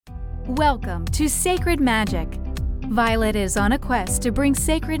Welcome to Sacred Magic. Vialet is on a quest to bring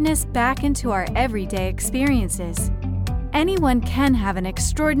sacredness back into our everyday experiences. Anyone can have an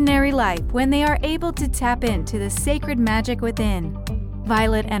extraordinary life when they are able to tap into the sacred magic within.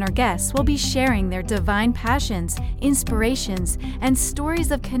 Vialet and her guests will be sharing their divine passions, inspirations, and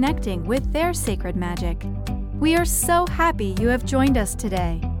stories of connecting with their sacred magic. We are so happy you have joined us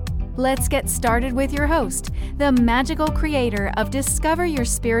today. Let's get started with your host, the magical creator of Discover Your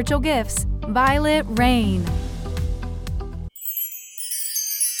Spiritual Gifts, Vialet Rayne.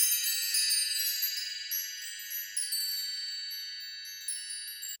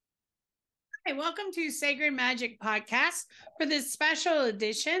 Hi, welcome to Sacred Magic Podcast for this special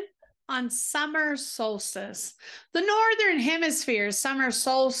edition on summer solstice. The Northern Hemisphere summer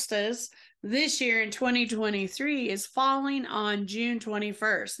solstice this year in 2023 is falling on June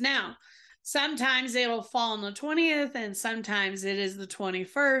 21st. Now, sometimes it'll fall on the 20th and sometimes it is the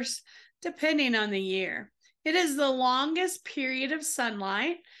 21st, depending on the year. It is the longest period of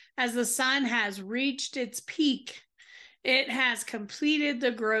sunlight as the sun has reached its peak. It has completed the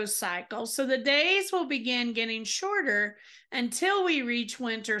growth cycle. So the days will begin getting shorter until we reach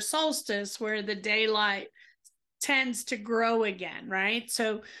winter solstice, where the daylight tends to grow again, right?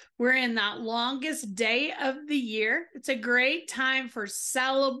 So we're in that longest day of the year. It's a great time for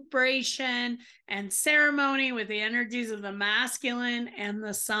celebration and ceremony with the energies of the masculine and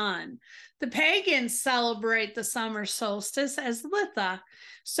the sun. The pagans celebrate the summer solstice as Litha.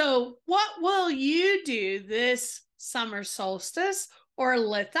 So what will you do this summer solstice or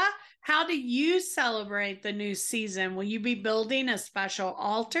Litha? How do you celebrate the new season? Will you be building a special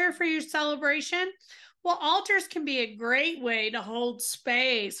altar for your celebration? Well, altars can be a great way to hold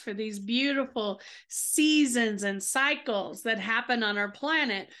space for these beautiful seasons and cycles that happen on our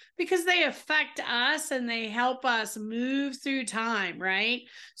planet because they affect us and they help us move through time, right?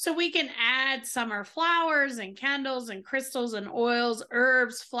 So we can add summer flowers and candles and crystals and oils,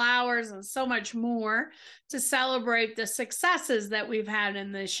 herbs, flowers, and so much more to celebrate the successes that we've had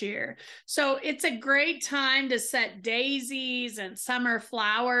in this year. So it's a great time to set daisies and summer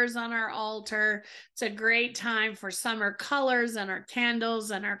flowers on our altar. It's a great time for summer colors and our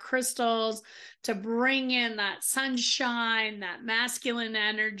candles and our crystals to bring in that sunshine, that masculine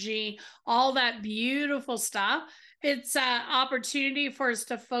energy, all that beautiful stuff. It's an opportunity for us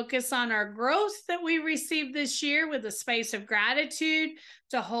to focus on our growth that we received this year with a space of gratitude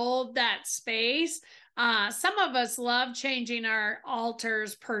to hold that space. Some of us love changing our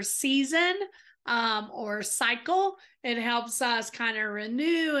altars per season or cycle. It helps us kind of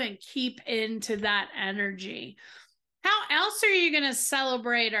renew and keep into that energy. How else are you going to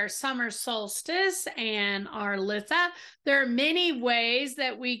celebrate our summer solstice and our Litha? There are many ways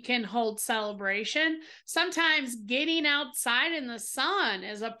that we can hold celebration. Sometimes getting outside in the sun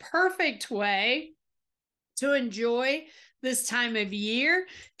is a perfect way to enjoy this time of year,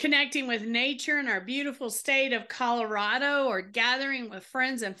 connecting with nature in our beautiful state of Colorado, or gathering with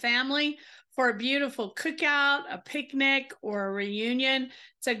friends and family for a beautiful cookout, a picnic, or a reunion.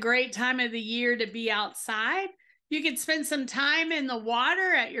 It's a great time of the year to be outside. You could spend some time in the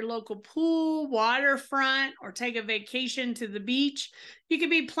water at your local pool, waterfront, or take a vacation to the beach. You could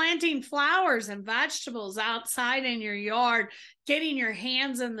be planting flowers and vegetables outside in your yard, getting your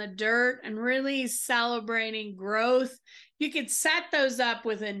hands in the dirt and really celebrating growth. You could set those up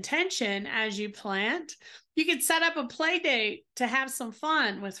with intention as you plant. You could set up a play date to have some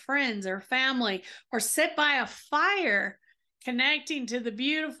fun with friends or family, or sit by a fire connecting to the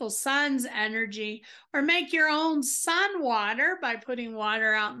beautiful sun's energy, or make your own sun water by putting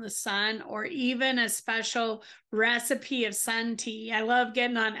water out in the sun, or even a special recipe of sun tea. I love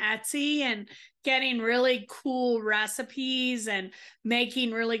getting on Etsy and getting really cool recipes and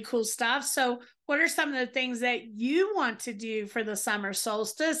making really cool stuff. So what are some of the things that you want to do for the summer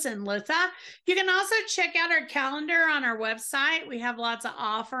solstice and Litha? You can also check out our calendar on our website. We have lots of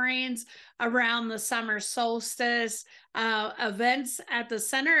offerings around the summer solstice, events at the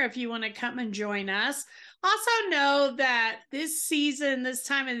center if you want to come and join us. Also know that this season, this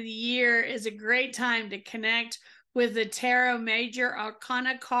time of the year, is a great time to connect with the Tarot Major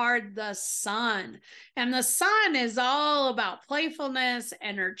Arcana card, the Sun. And the Sun is all about playfulness,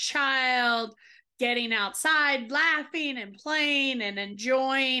 inner child, getting outside, laughing and playing and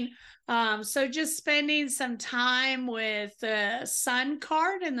enjoying. So just spending some time with the Sun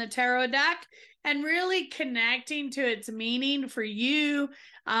card in the tarot deck and really connecting to its meaning for you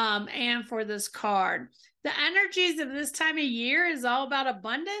and for this card. The energies of this time of year is all about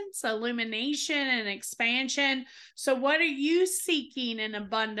abundance, illumination, and expansion. So what are you seeking in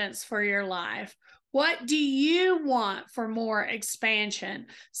abundance for your life? What do you want for more expansion?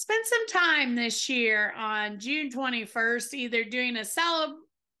 Spend some time this year on June 21st, either doing a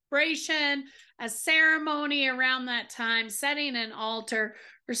celebration, a ceremony around that time, setting an altar,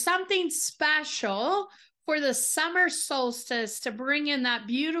 or something special for the summer solstice to bring in that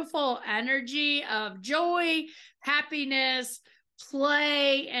beautiful energy of joy, happiness,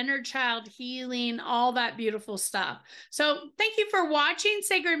 play, inner child healing, all that beautiful stuff. So thank you for watching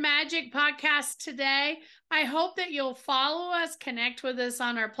Sacred Magic Podcast today. I hope that you'll follow us, connect with us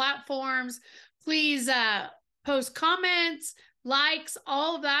on our platforms. Please post comments, likes,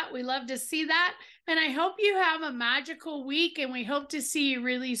 all of that. We love to see that. And I hope you have a magical week, and we hope to see you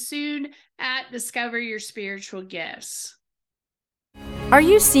really soon at Discover Your Spiritual Gifts. Are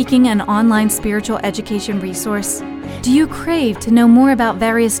you seeking an online spiritual education resource? Do you crave to know more about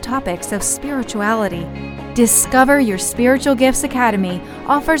various topics of spirituality? Discover Your Spiritual Gifts Academy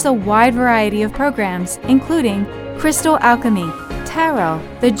offers a wide variety of programs, including Crystal Alchemy, Tarot,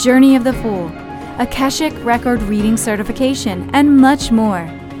 The Journey of the Fool, Akashic Record Reading Certification, and much more.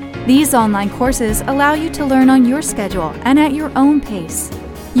 These online courses allow you to learn on your schedule and at your own pace.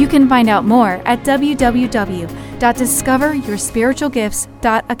 You can find out more at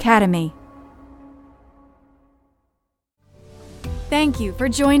www.discoveryourspiritualgifts.academy. Thank you for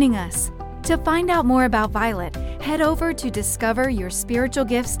joining us. To find out more about Vialet, head over to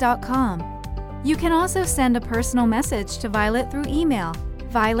discoveryourspiritualgifts.com. You can also send a personal message to Vialet through email,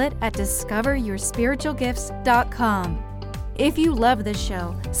 violet@discoveryourspiritualgifts.com. If you love this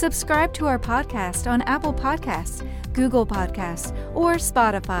show, subscribe to our podcast on Apple Podcasts, Google Podcasts, or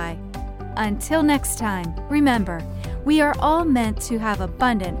Spotify. Until next time, remember, we are all meant to have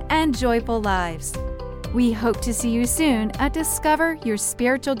abundant and joyful lives. We hope to see you soon at Discover Your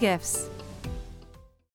Spiritual Gifts.